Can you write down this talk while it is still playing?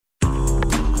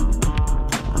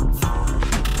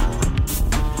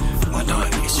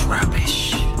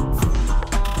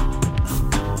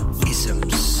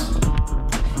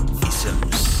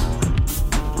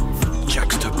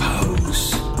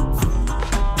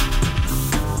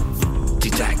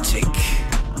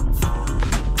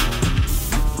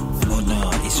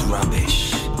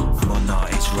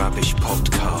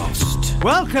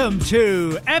Welcome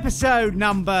to episode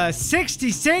number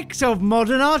 66 of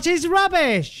Modern Art is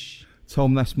Rubbish.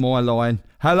 Tom, that's my line.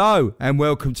 Hello and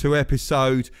welcome to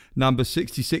episode number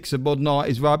 66 of Modern Art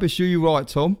is Rubbish. Are you right,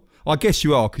 Tom? I guess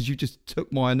you are, because you just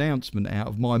took my announcement out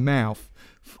of my mouth.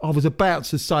 I was about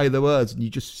to say the words and you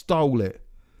just stole it.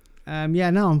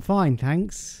 No, I'm fine,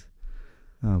 thanks.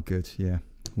 Oh, good, yeah.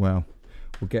 Well,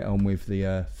 we'll get on with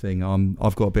the thing.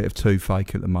 I've got a bit of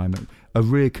toothache at the moment, a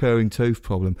reoccurring tooth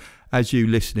problem. As you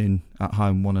listening at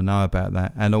home want to know about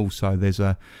that, and also there's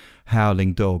a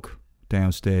howling dog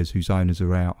downstairs whose owners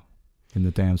are out in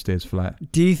the downstairs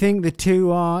flat. Do you think the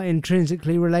two are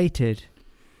intrinsically related?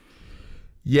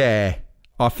 Yeah,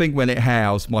 I think when it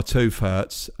howls, my tooth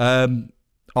hurts. I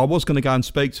was going to go and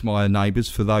speak to my neighbours,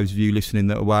 for those of you listening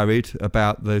that are worried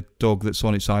about the dog that's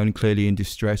on its own, clearly in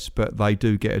distress, but they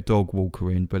do get a dog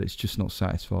walker in, but it's just not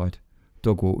satisfied.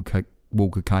 Dog walker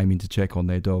came in to check on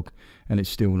their dog, and it's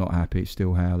still not happy, it's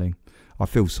still howling. I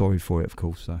feel sorry for it, of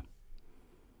course, though.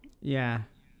 Yeah.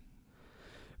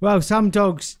 Well, some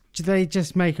dogs, they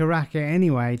just make a racket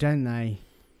anyway, don't they?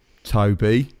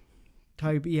 Toby,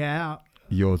 yeah.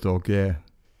 your dog, yeah.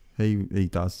 He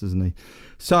does, doesn't he?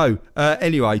 So,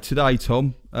 anyway, today,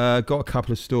 Tom, got a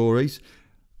couple of stories.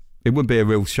 It wouldn't be a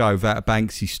real show without a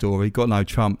Banksy story. Got no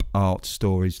Trump art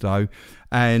stories, though.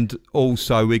 And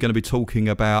also, we're going to be talking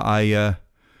about a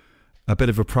bit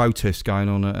of a protest going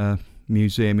on at a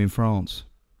museum in France.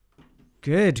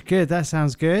 Good. That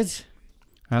sounds good.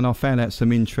 And I found out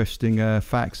some interesting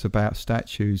facts about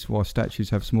statues, why statues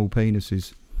have small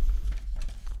penises.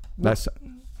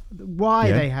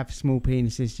 Why they have small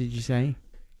penises, did you say?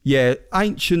 Yeah,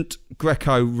 ancient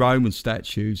Greco-Roman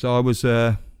statues. I was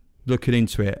looking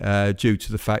into it due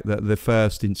to the fact that the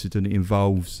first incident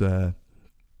involves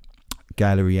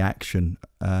gallery action,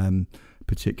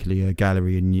 particularly a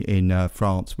gallery in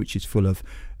France, which is full of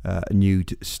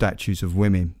nude statues of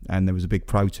women, and there was a big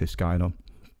protest going on.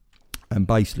 And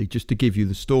basically, just to give you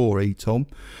the story, Tom,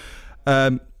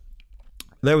 there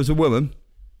was a woman,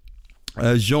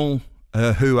 Jean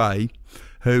Huet,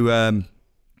 who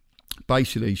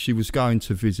basically she was going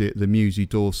to visit the Musée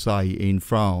d'Orsay in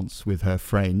France with her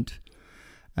friend,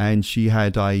 and she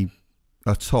had a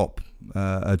top,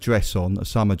 a dress on, a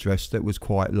summer dress that was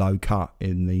quite low cut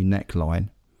in the neckline,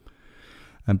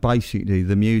 and basically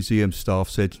the museum staff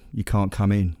said, "You can't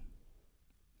come in,"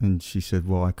 and she said,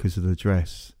 "Why?" "Because of the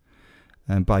dress."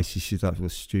 And basically she said, "That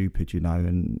was stupid, you know,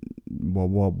 and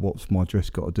what's my dress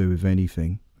got to do with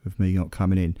anything, of me not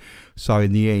coming in?" So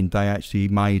in the end, they actually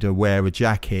made her wear a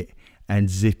jacket and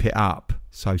zip it up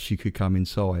so she could come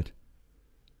inside.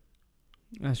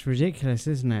 That's ridiculous,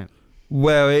 isn't it?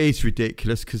 Well, it is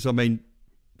ridiculous because, I mean,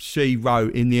 she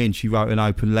wrote an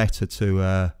open letter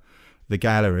to the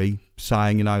gallery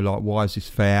saying, you know, like, why is this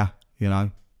fair? You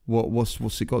know, what's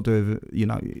it got to do with, you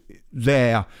know,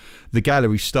 the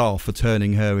gallery staff are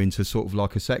turning her into sort of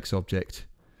like a sex object.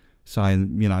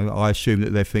 Saying, you know, I assume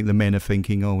that the men are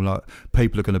thinking, oh, like,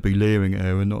 people are going to be leering at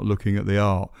her and not looking at the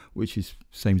art, which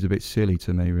seems a bit silly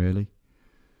to me, really.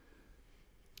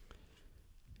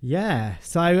 Yeah,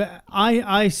 so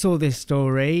I saw this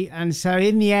story, and so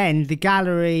in the end, the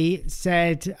gallery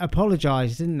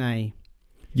apologised, didn't they?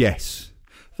 Yes,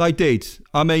 they did.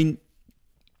 I mean,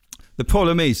 the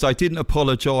problem is they didn't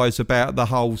apologise about the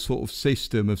whole sort of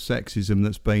system of sexism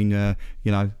that's been,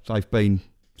 they've been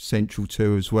central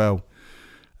to as well.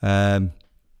 You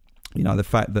know, the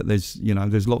fact that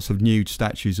there's lots of nude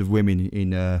statues of women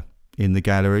in the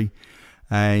gallery,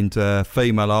 and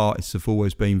female artists have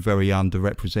always been very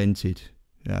underrepresented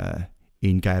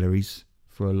in galleries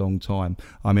for a long time.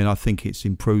 I mean, I think it's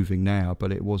improving now,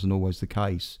 but it wasn't always the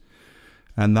case.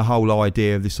 And the whole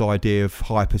idea of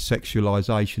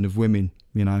hypersexualisation of women,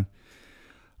 you know,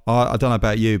 I don't know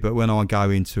about you, but when I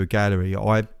go into a gallery,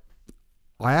 I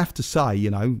have to say, you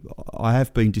know, I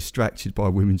have been distracted by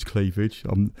women's cleavage.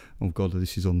 Oh God,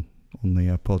 this is on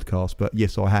the podcast, but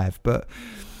yes, I have. But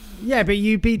yeah, but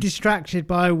you'd be distracted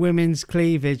by women's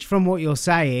cleavage from what you're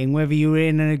saying, whether you were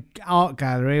in an art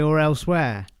gallery or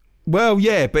elsewhere. Well,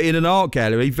 yeah, but in an art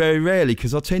gallery, very rarely,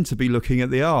 because I tend to be looking at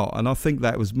the art, and I think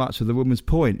that was much of the woman's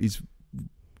point. Is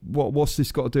what's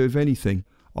this got to do with anything?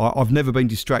 I've never been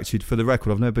distracted, for the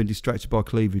record. I've never been distracted by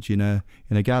cleavage in a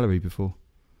gallery before.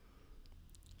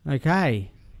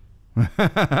 Okay.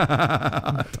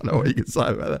 I don't know what you can say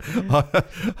about that.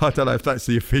 I don't know if that's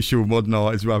the official Modern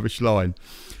Art is Rubbish line.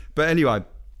 But anyway,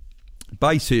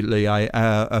 basically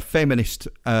a feminist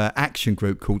action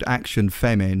group called Action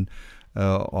Femen,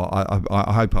 I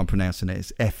hope I'm pronouncing it,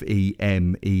 it's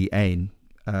Femen,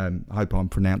 I hope I'm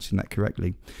pronouncing that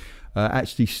correctly,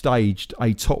 actually staged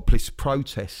a topless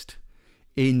protest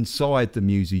inside the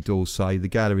Musée d'Orsay, the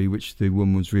gallery which the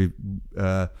woman was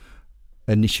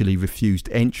initially refused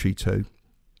entry to.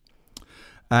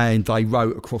 And they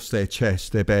wrote across their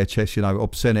chest, their bare chest,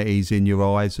 obscenities in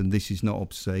your eyes, and this is not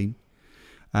obscene.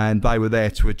 And they were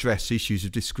there to address issues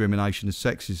of discrimination and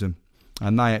sexism.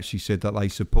 And they actually said that they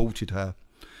supported her.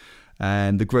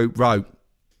 And the group wrote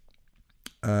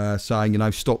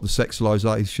saying, stop the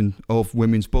sexualisation of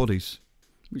women's bodies,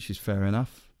 which is fair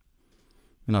enough.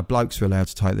 Blokes are allowed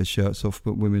to take their shirts off,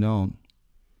 but women aren't.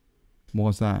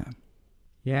 Why's that?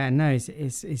 Yeah, no,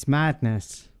 it's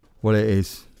madness. Well, it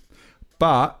is.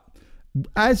 But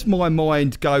as my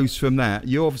mind goes from that,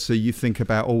 you think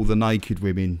about all the naked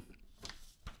women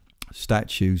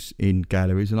statues in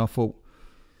galleries, and I thought,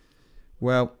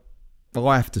 well,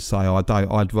 I have to say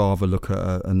I'd rather look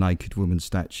at a naked woman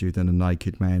statue than a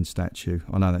naked man statue.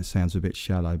 I know that sounds a bit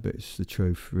shallow, but it's the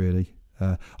truth, really.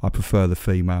 I prefer the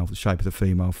shape of the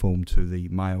female form to the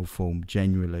male form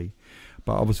generally.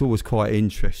 But I was always quite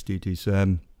interested is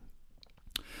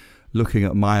looking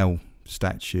at male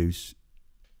statues.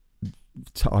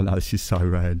 I know this is so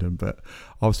random, but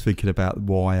I was thinking about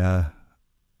why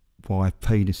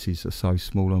penises are so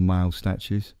small on male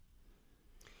statues.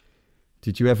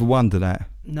 Did you ever wonder that?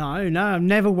 No, I've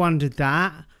never wondered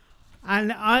that.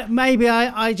 And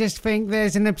I just think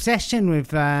there's an obsession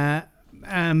with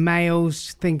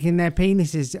males thinking their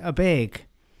penises are big.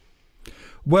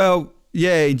 Well,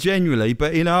 yeah, generally,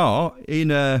 but in art,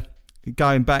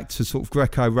 going back to sort of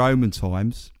Greco-Roman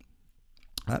times,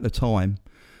 at the time,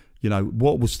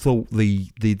 what was thought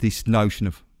this notion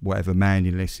of whatever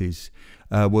manliness is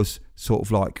was sort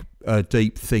of like a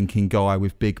deep thinking guy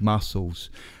with big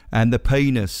muscles, and the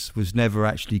penis was never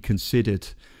actually considered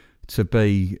to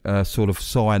be a sort of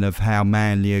sign of how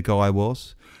manly a guy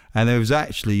was. And there was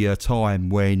actually a time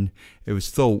when it was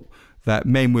thought that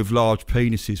men with large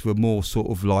penises were more sort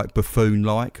of like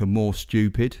buffoon-like and more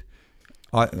stupid.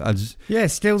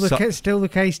 Still the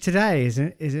case today, is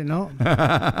it not?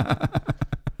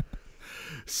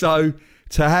 So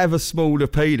to have a smaller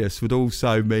penis would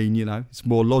also mean, it's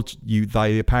more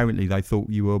they thought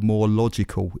you were more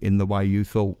logical in the way you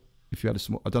thought. If you had a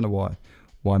small, I don't know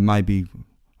why maybe,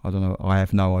 I don't know. I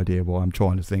have no idea why. I'm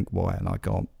trying to think why, and I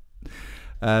can't.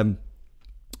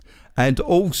 And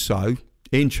also,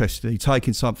 interestingly,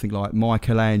 taking something like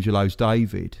Michelangelo's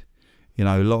David,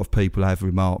 a lot of people have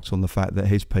remarked on the fact that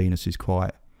his penis is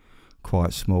quite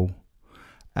small.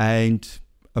 And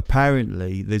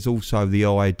apparently, there's also the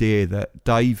idea that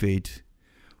David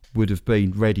would have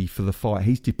been ready for the fight.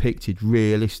 He's depicted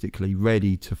realistically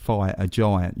ready to fight a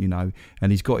giant,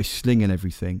 and he's got his sling and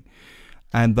everything.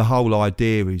 And the whole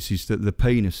idea is that the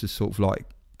penis is sort of like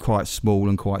quite small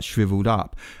and quite shriveled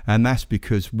up, and that's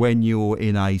because when you're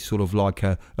in a sort of like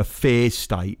a fear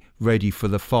state ready for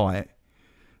the fight,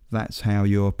 that's how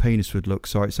your penis would look.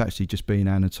 So it's actually just being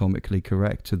anatomically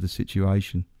correct to the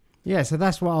situation. Yeah, so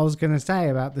that's what I was going to say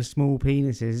about the small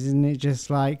penises. Isn't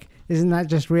that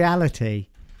just reality?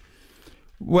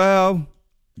 Well,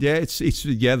 yeah, it's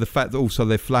the fact that also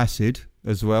they're flaccid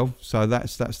as well, so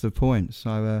that's the point.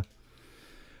 So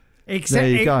there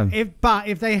you go.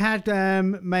 If they had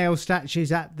male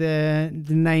statues at the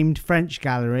named French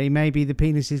gallery, maybe the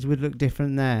penises would look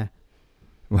different there.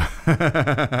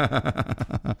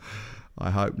 I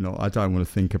hope not. I don't want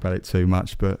to think about it too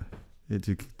much, but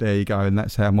there you go. And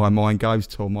that's how my mind goes,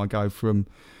 Tom. I go from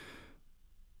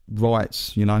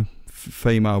rights,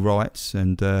 female rights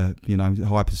and,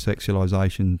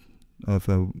 hypersexualisation of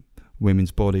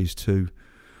women's bodies to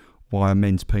why a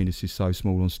men's penis is so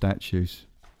small on statues.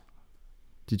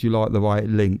 Did you like the way it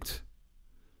linked?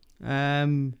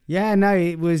 Yeah, no,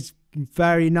 it was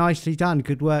very nicely done.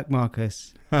 Good work,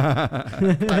 Marcus.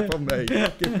 Clap on me.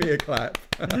 Give me a clap.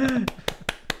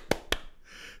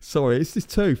 Sorry, it's this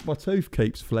tooth. My tooth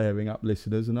keeps flaring up,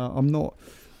 listeners, and I'm not.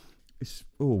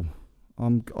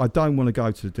 I don't want to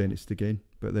go to the dentist again,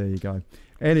 but there you go.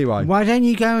 Anyway, why don't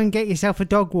you go and get yourself a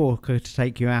dog walker to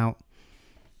take you out?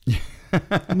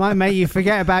 It might make you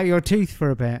forget about your tooth for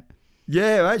a bit.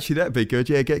 Yeah, actually, that'd be good.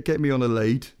 Yeah, get me on a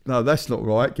lead. No, that's not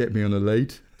right. Get me on a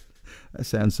lead. That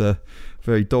sounds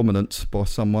very dominant by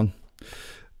someone.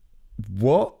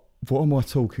 What am I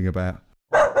talking about?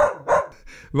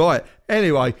 Right.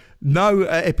 Anyway, no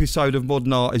episode of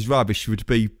Modern Art is Rubbish would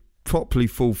be properly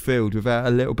fulfilled without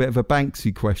a little bit of a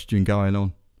Banksy question going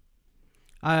on.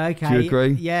 Oh, okay. Do you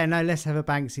agree? Yeah, no, let's have a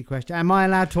Banksy question. Am I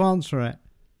allowed to answer it?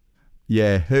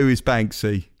 Yeah, who is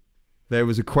Banksy? There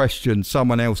was a question,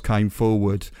 someone else came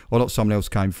forward, or not someone else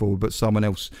came forward, but someone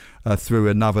else threw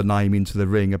another name into the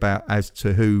ring as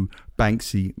to who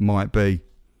Banksy might be.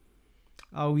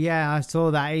 Oh yeah, I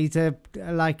saw that. He's a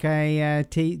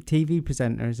TV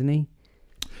presenter, isn't he?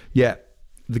 Yeah.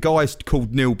 The guy's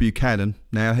called Neil Buchanan.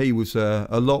 Now, he was a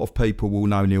lot of people will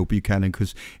know Neil Buchanan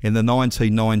because in the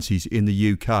 1990s in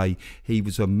the UK, he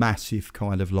was a massive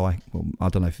kind of like, well, I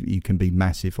don't know if you can be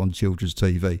massive on children's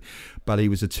TV, but he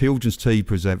was a children's TV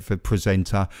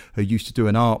presenter who used to do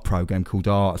an art program called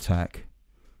Art Attack.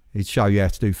 He'd show you how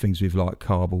to do things with like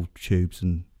cardboard tubes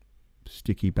and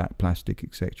sticky back plastic,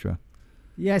 etc.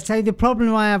 Yeah, so the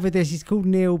problem I have with this is called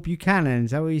Neil Buchanan.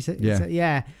 Is that what you said? Yeah.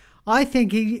 Yeah. I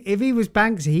think if he was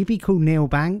Banksy, he'd be called Neil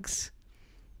Banks.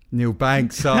 Neil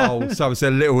Banks, so it's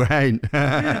a little hint.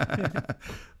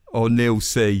 Or Neil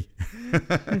C.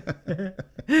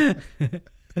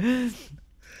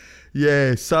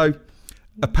 Yeah, so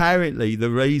apparently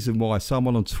the reason why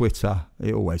someone on Twitter,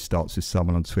 it always starts with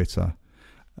someone on Twitter,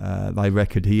 they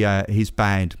reckon his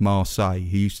band, Marseille,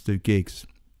 he used to do gigs.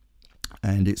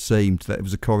 And it seemed that there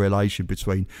was a correlation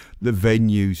between the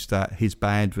venues that his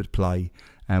band would play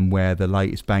and where the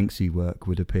latest Banksy work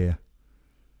would appear.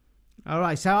 All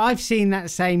right, so I've seen that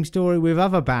same story with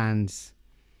other bands.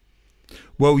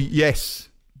 Well, yes,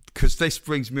 because this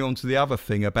brings me on to the other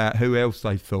thing about who else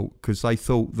they thought, because they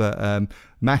thought that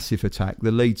Massive Attack,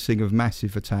 the lead singer of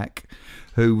Massive Attack,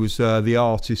 who was the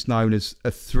artist known as a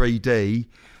 3D,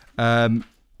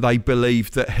 they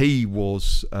believed that he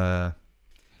was...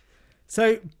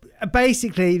 So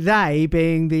basically, they,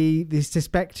 being the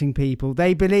suspecting people,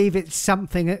 they believe it's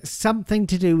something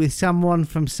to do with someone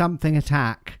from Something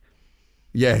Attack.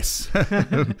 Yes.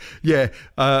 Yeah.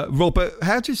 Robert,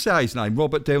 how do you say his name?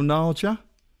 Robert Del Naja,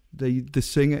 the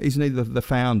singer, isn't he the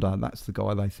founder? That's the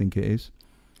guy they think it is.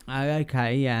 Oh,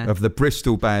 okay, yeah. Of the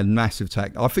Bristol band Massive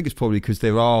Attack. I think it's probably because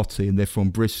they're arty and they're from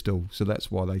Bristol, so that's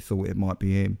why they thought it might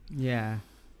be him. Yeah.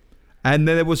 And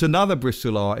then there was another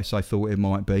Bristol artist I thought it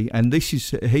might be, and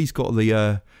he's got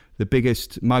the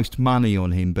biggest, most money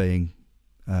on him being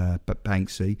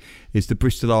Banksy, is the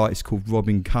Bristol artist called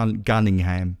Robin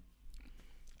Gunningham.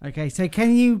 Okay, so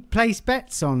can you place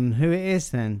bets on who it is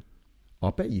then?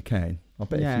 I bet you can. I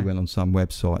bet if you went on some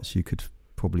websites, you could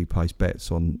probably place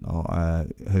bets on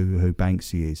who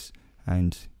Banksy is,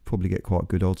 and probably get quite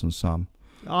good odds on some.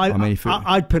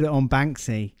 I'd put it on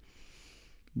Banksy.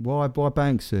 Why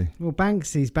Banksy? Well,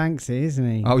 Banksy's Banksy,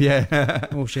 isn't he? Oh, yeah.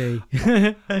 Or she.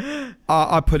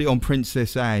 I put it on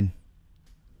Princess Anne.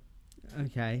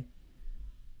 Okay.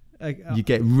 You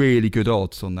get really good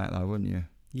odds on that, though, wouldn't you?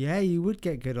 Yeah, you would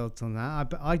get good odds on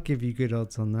that. I'd give you good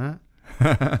odds on that.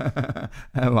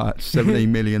 How much?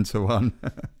 17 million to 1.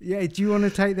 Yeah, do you want to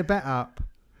take the bet up?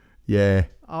 Yeah.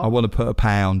 I want to put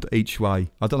 £1 each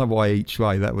way. I don't know why each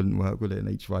way. That wouldn't work, would it, an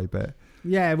each way bet?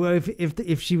 Yeah, well,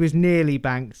 if she was nearly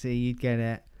Banksy, you'd get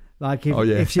it. Like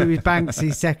if she was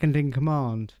Banksy's second in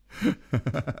command.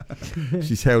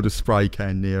 She's held a spray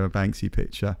can near a Banksy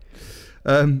picture.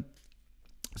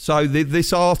 So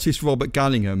this artist, Robert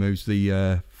Gunningham, who's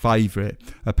the favourite,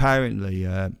 apparently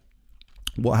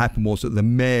what happened was at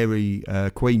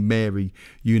the Queen Mary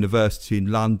University in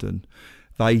London,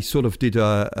 they sort of did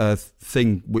a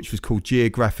thing which was called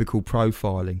geographical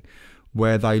profiling,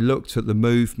 where they looked at the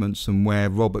movements and where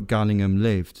Robert Gunningham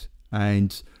lived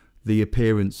and the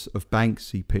appearance of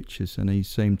Banksy pictures, and there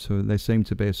seemed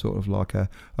to be a sort of like a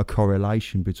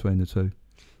correlation between the two.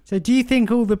 So do you think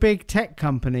all the big tech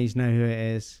companies know who it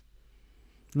is?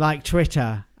 Like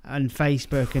Twitter and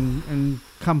Facebook and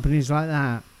companies like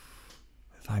that?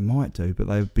 They might do, but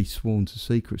they would be sworn to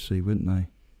secrecy, wouldn't they?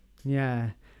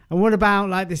 Yeah. And what about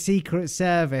like the Secret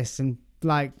Service and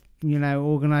like,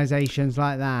 organisations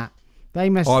like that? They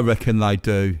must. I reckon they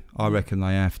do. I reckon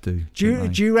they have to. Do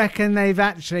you reckon they've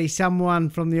actually, someone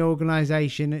from the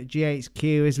organisation at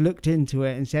GHQ has looked into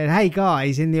it and said, hey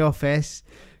guys in the office,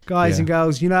 guys and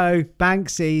girls,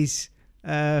 Banksy's,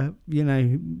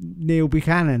 Neil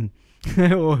Buchanan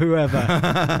or whoever.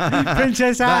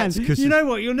 Princess Anne. You know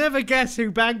what? You'll never guess who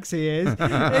Banksy is.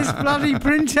 It's bloody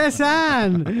Princess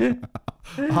Anne.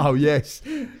 Oh, yes.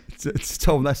 It's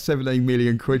Tom, that's 17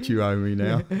 million quid you owe me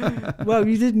now. Well,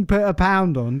 you didn't put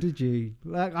 £1 on, did you?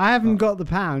 Like, I haven't got the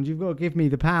 £1. You've got to give me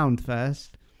the £1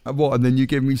 first. What? And then you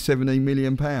give me 17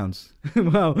 million pounds?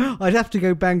 Well, I'd have to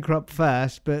go bankrupt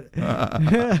first, but.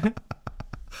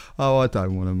 Oh, I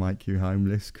don't want to make you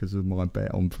homeless because of my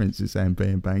bet on Princess Anne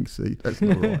being Banksy. That's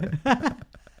not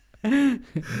right.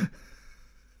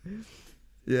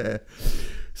 Yeah.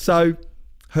 So,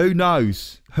 who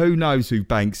knows? Who knows who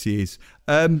Banksy is?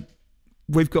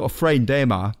 We've got a friend,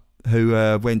 Emma, who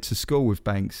went to school with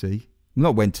Banksy.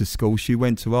 Not went to school, she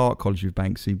went to art college with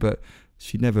Banksy, but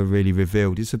she never really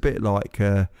revealed. It's a bit like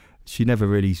she never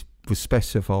really was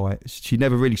specified. She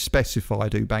never really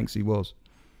specified who Banksy was.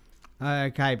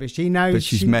 Okay, but she knows. But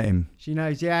she's met him. She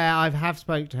knows. Yeah, I have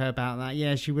spoke to her about that.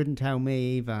 Yeah, she wouldn't tell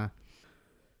me either.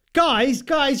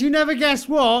 Guys, you never guess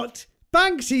what?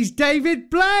 Banksy's David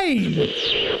Blaine.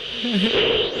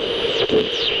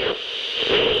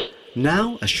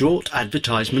 Now a short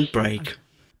advertisement break.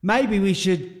 Maybe we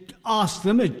should ask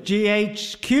them at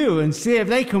GHQ and see if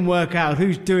they can work out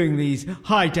who's doing these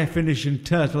high-definition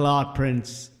turtle art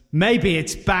prints. Maybe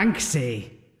it's Banksy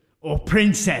or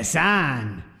Princess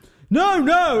Anne.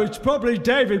 No, it's probably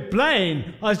David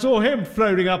Blaine. I saw him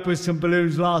floating up with some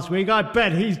balloons last week. I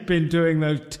bet he's been doing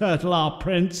those turtle art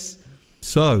prints.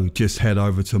 So just head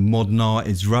over to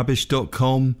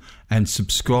modernartisrubbish.com and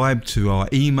subscribe to our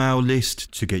email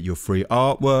list to get your free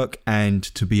artwork and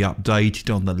to be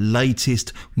updated on the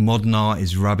latest Modern Art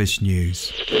is Rubbish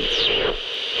news.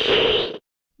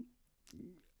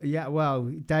 Yeah, well,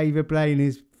 David Blaine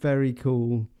is very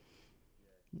cool.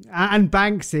 And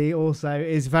Banksy also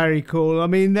is very cool. I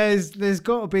mean, there's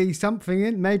got to be something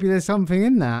in. Maybe there's something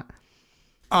in that.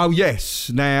 Oh yes.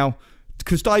 Now,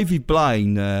 because David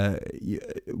Blaine,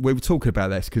 we were talking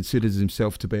about this, considers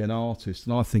himself to be an artist,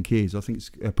 and I think he is. I think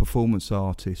it's a performance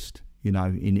artist. You know,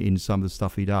 in some of the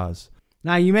stuff he does.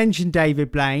 Now, you mentioned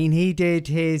David Blaine. He did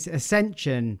his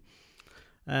Ascension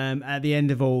at the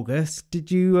end of August.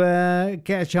 Did you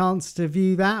get a chance to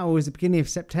view that, or was it the beginning of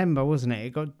September, wasn't it? It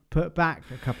got put back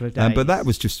a couple of days. But that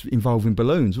was just involving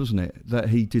balloons, wasn't it? That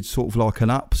he did sort of like an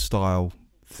Up style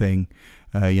thing,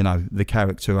 you know, the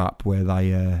character Up, where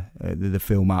they the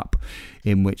film Up,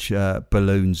 in which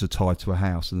balloons are tied to a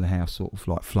house and the house sort of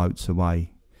like floats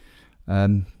away.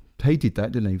 He did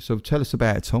that, didn't he? So tell us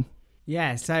about it, Tom.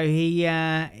 Yeah, so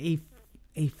he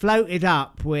floated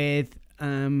up with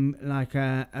like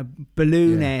a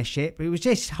balloon airship. It was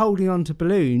just holding on to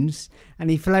balloons,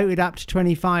 and he floated up to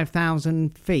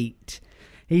 25,000 feet.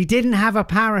 He didn't have a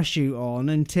parachute on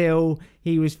until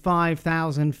he was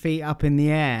 5,000 feet up in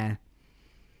the air.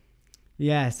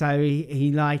 Yeah, so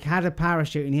he like had a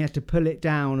parachute and he had to pull it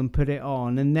down and put it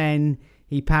on, and then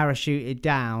he parachuted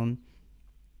down.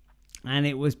 And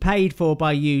it was paid for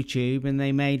by YouTube, and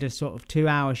they made a sort of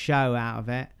 2-hour show out of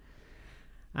it.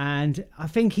 And I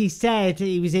think he said,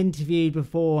 he was interviewed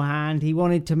beforehand, he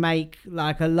wanted to make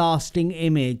like a lasting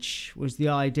image was the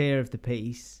idea of the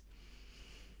piece.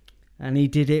 And he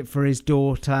did it for his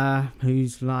daughter,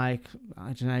 who's like,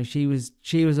 I don't know, she was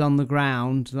on the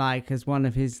ground like as one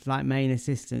of his like main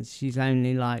assistants. She's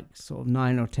only like sort of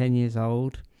 9 or 10 years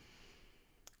old.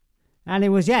 And it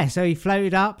was, so he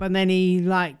floated up and then he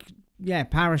like,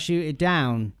 parachuted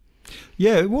down.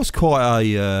 Yeah, it was quite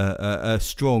a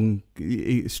strong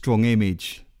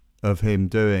image of him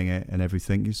doing it and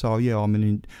everything. So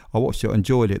I watched it,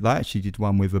 enjoyed it. They actually did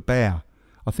one with a bear.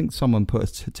 I think someone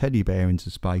put a teddy bear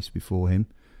into space before him.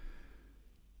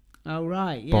 Oh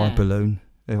right, yeah. By a balloon.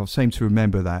 I seem to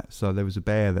remember that. So there was a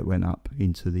bear that went up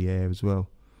into the air as well.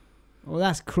 Well,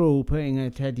 that's cruel, putting a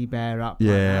teddy bear up.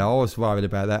 Yeah, I was worried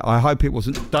about that. I hope it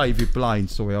wasn't David Blaine.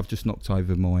 Sorry, I've just knocked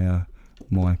over my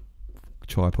my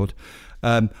tripod.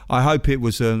 I hope it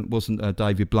wasn't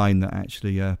David Blaine that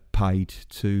actually paid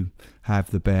to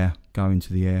have the bear go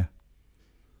into the air.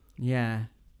 Yeah.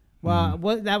 Well,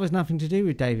 that was nothing to do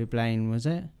with David Blaine, was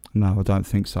it? No, I don't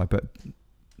think so. But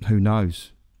who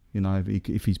knows? You know,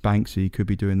 if he's Banksy, he could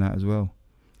be doing that as well.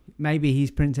 Maybe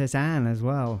he's Princess Anne as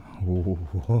well.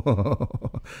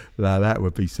 Now that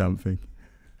would be something.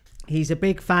 He's a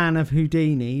big fan of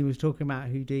Houdini. He was talking about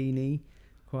Houdini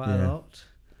quite a lot.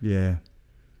 Yeah.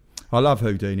 I love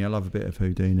Houdini. I love a bit of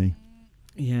Houdini.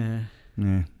 Yeah.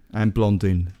 Yeah. And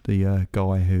Blondin, the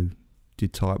guy who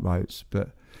did tightropes.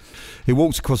 But he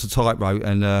walked across the tightrope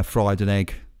and fried an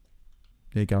egg.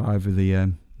 There you go, over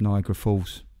the Niagara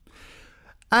Falls.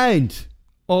 And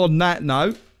on that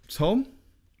note, Tom...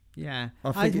 Yeah.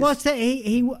 What's that?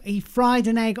 He fried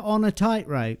an egg on a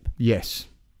tightrope. Yes.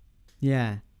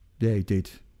 Yeah. Yeah, he did.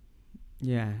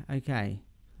 Yeah. Okay.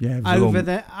 Yeah. It was over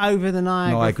the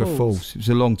Niagara Falls. It was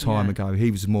a long time ago.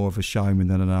 He was more of a showman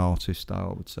than an artist, though,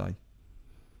 I would say.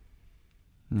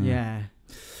 Yeah.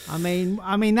 I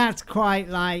mean that's quite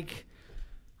like.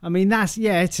 I mean that's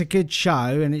it's a good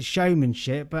show and it's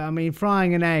showmanship, but I mean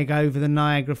frying an egg over the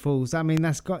Niagara Falls. I mean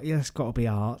that's got to be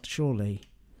art, surely.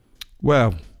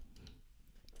 Well.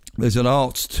 There's an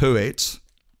art to it.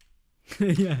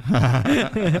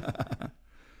 Yeah.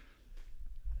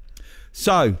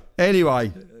 So,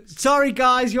 anyway. Sorry,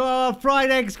 guys, your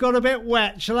fried egg's got a bit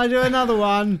wet. Shall I do another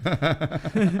one?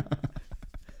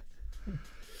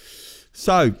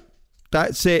 So,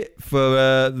 that's it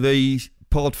for the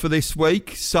pod for this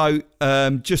week. So,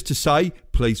 just to say,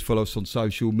 please follow us on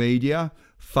social media.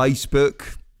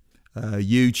 Facebook,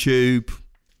 YouTube,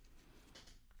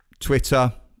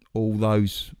 Twitter, all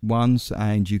those ones,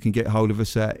 and you can get hold of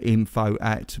us at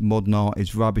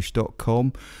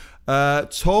info@modernartisrubbish.com.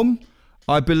 Tom,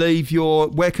 I believe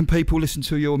where can people listen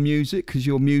to your music? Because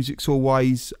your music's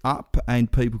always up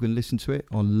and people can listen to it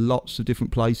on lots of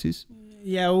different places.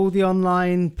 Yeah, all the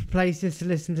online places to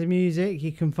listen to music.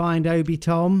 You can find Obi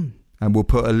Tom. And we'll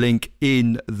put a link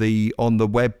on the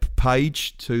web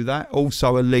page to that.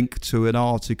 Also a link to an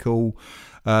article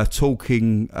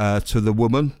talking to the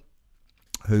woman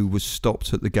who was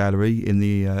stopped at the gallery on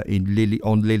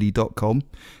lily.com.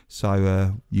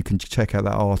 So you can check out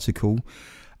that article.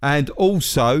 And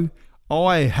also,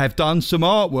 I have done some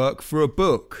artwork for a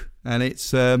book, and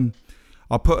it's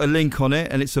I put a link on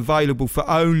it, and it's available for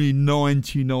only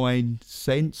 99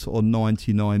 cents or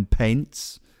 99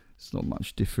 pence. It's not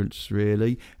much difference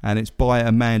really, and it's by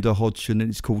Amanda Hodgson, and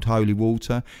it's called Holy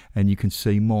Water, and you can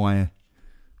see my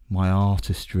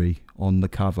artistry on the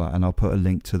cover, and I'll put a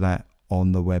link to that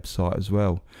on the website as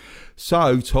well.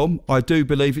 So, Tom, I do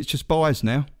believe it's just byes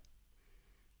now.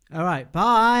 All right,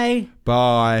 bye.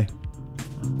 Bye.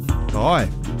 Bye.